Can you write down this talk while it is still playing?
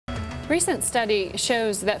Recent study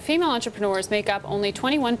shows that female entrepreneurs make up only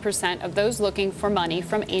 21% of those looking for money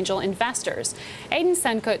from angel investors. Aydin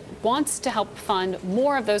Senkut wants to help fund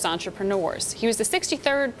more of those entrepreneurs. He was the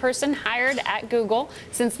 63rd person hired at Google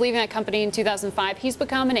since leaving that company in 2005. He's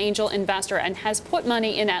become an angel investor and has put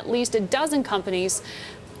money in at least a dozen companies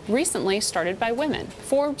recently started by women.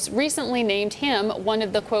 Forbes recently named him one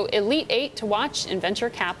of the, quote, elite 8 to watch in venture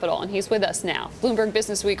capital, and he's with us now. Bloomberg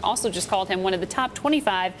Businessweek also just called him one of the top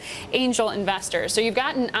 25 angel investors. So you've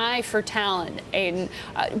got an eye for talent, Aydin.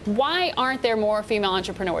 Why aren't there more female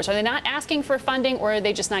entrepreneurs? Are they not asking for funding, or are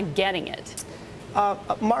they just not getting it?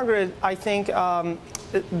 Margaret, I think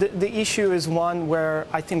the issue is one where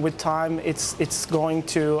I think with time it's going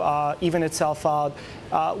to even itself out.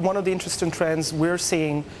 One of the interesting trends we're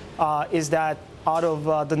seeing is that out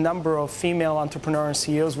of the number of female entrepreneur and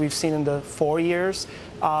CEOs we've seen in the 4 years,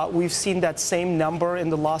 we've seen that same number in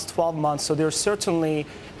the last 12 months. So there's certainly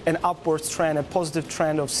an upwards trend, a positive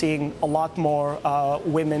trend of seeing a lot more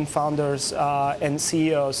women founders and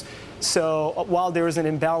CEOs. So while there is an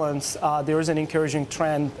imbalance, there is an encouraging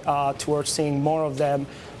trend towards seeing more of them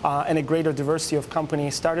and a greater diversity of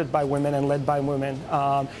companies started by women and led by women.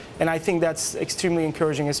 And I think that's extremely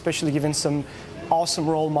encouraging, especially given some awesome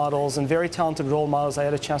role models and very talented role models I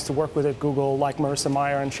had a chance to work with at Google, like Marissa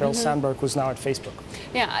Mayer and Sheryl Sandberg, who's now at Facebook.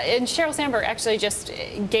 Yeah, and Sheryl Sandberg actually just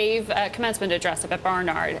gave a commencement address up at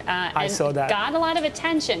Barnard. I saw that. Got a lot of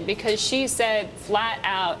attention because she said flat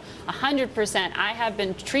out, 100%, I have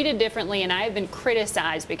been treated differently and I have been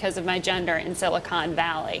criticized because of my gender in Silicon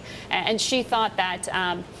Valley. And she thought that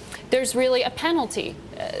there's really a penalty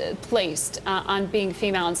placed on being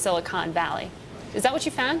female in Silicon Valley. Is that what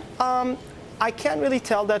you found? I can't really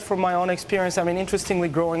tell that from my own experience. I mean, interestingly,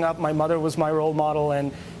 growing up, my mother was my role model,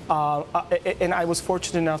 and I was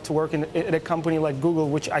fortunate enough to work at a company like Google,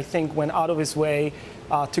 which I think went out of its way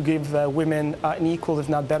to give women an equal, if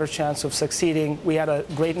not better, chance of succeeding. We had a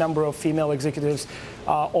great number of female executives.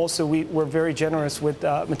 Also, we were very generous with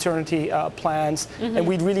maternity plans, and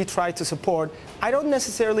we really tried to support. I don't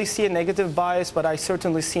necessarily see a negative bias, but I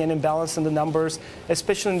certainly see an imbalance in the numbers,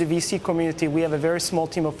 especially in the VC community. We have a very small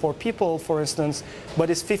team of 4 people, for instance, but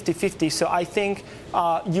it's 50-50. So I think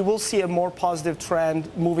you will see a more positive trend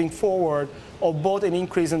moving forward of both an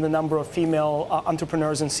increase in the number of female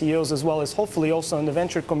entrepreneurs and CEOs, as well as hopefully also in the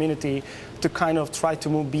venture community to kind of try to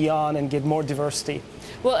move beyond and get more diversity.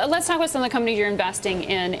 Well, let's talk about some of the companies you're investing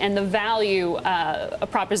in and the value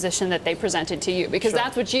proposition that they presented to you, because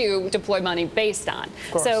that's what you deploy money based on.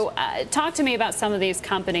 So talk to me about some of these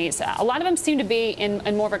companies. A lot of them seem to be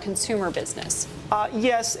in more of a consumer business.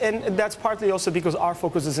 Yes, and that's partly also because our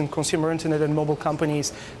focus is in consumer internet and mobile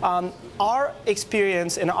companies. Our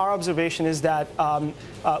experience and our observation is that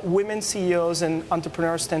women CEOs and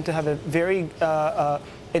entrepreneurs tend to have a very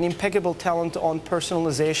an impeccable talent on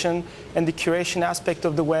personalization and the curation aspect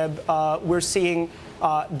of the web. We're seeing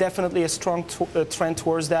definitely a strong trend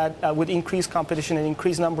towards that with increased competition and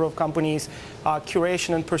increased number of companies.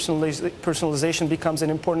 Curation and personalization becomes an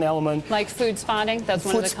important element. Like food spotting? That's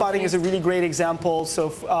one of the Food spotting is a really great example.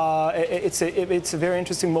 So it's a very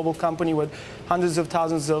interesting mobile company with hundreds of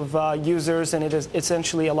thousands of users, and it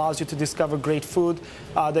essentially allows you to discover great food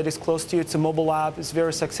that is close to you. It's a mobile app. It's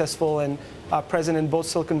very successful and present in both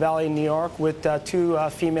Silicon Valley and New York with 2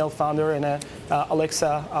 female founders and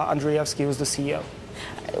Alexa Andreevsky, who's the CEO.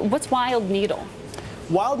 What's Wild Needle?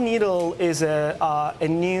 Wild Needle is a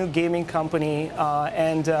new gaming company,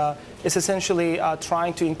 and it's essentially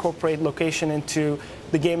trying to incorporate location into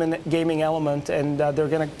the gaming element, and they're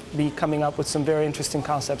going to be coming up with some very interesting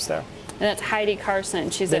concepts there. And that's Heidi Carson.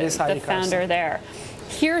 She's the founder there.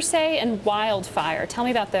 Hearsay and Wildfire. Tell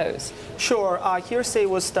me about those. Sure. Hearsay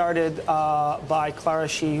was started by Clara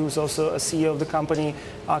Shih, who's also a CEO of the company.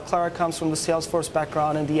 Clara comes from the Salesforce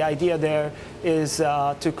background, and the idea there is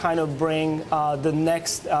to kind of bring the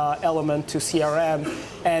next element to CRM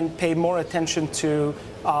and pay more attention to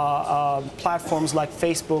platforms like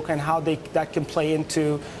Facebook and how that can play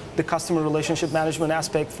into the customer relationship management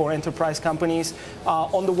aspect for enterprise companies.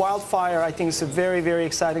 On the Wildfire, I think it's a very, very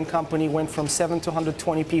exciting company. Went from 7 to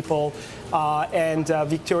 120 people, and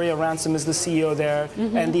Victoria Ransom is the CEO there.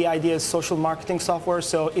 And the idea is social marketing software,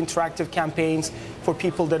 so interactive campaigns for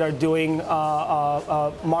people that are doing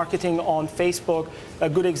marketing on Facebook.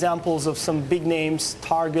 Good examples of some big names: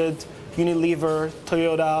 Target, Unilever,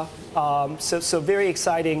 Toyota. So very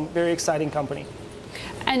exciting company.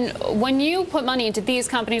 And when you put money into these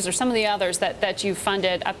companies or some of the others that you've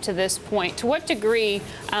funded up to this point, to what degree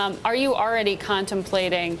are you already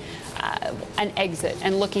contemplating an exit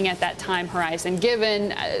and looking at that time horizon,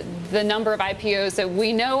 given the number of IPOs that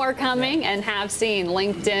we know are coming and have seen?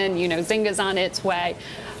 LinkedIn, Zynga's on its way.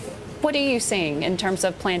 What are you seeing in terms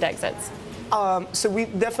of planned exits? So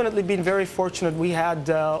we've definitely been very fortunate. We had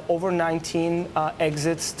over 19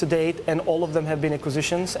 exits to date, and all of them have been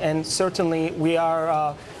acquisitions. And certainly we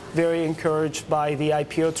are very encouraged by the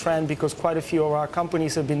IPO trend, because quite a few of our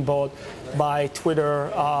companies have been bought by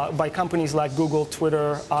Twitter, by companies like Google,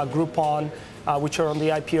 Twitter, Groupon, which are on the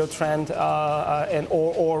IPO trend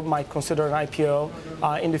or might consider an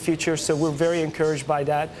IPO in the future. So we're very encouraged by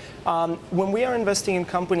that. When we are investing in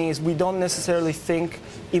companies, we don't necessarily think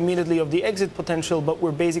immediately of the exit potential, but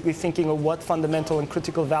we're basically thinking of what fundamental and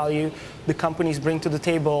critical value the companies bring to the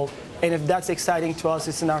table. And if that's exciting to us,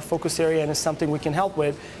 it's in our focus area and it's something we can help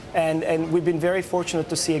with. And we've been very fortunate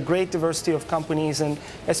to see a great diversity of companies, and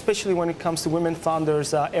especially when it comes to women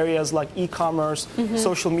founders, areas like e-commerce,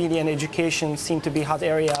 social media, and education seem to be hot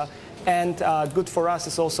area. And good for us,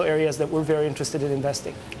 it's also areas that we're very interested in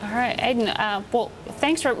investing. All right, Aydin, well,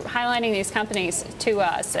 thanks for highlighting these companies to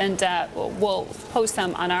us, and we'll post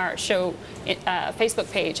them on our show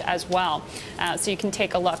Facebook page as well, so you can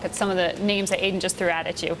take a look at some of the names that Aydin just threw out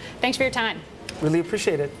at you. Thanks for your time. Really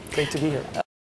appreciate it. Great to be here.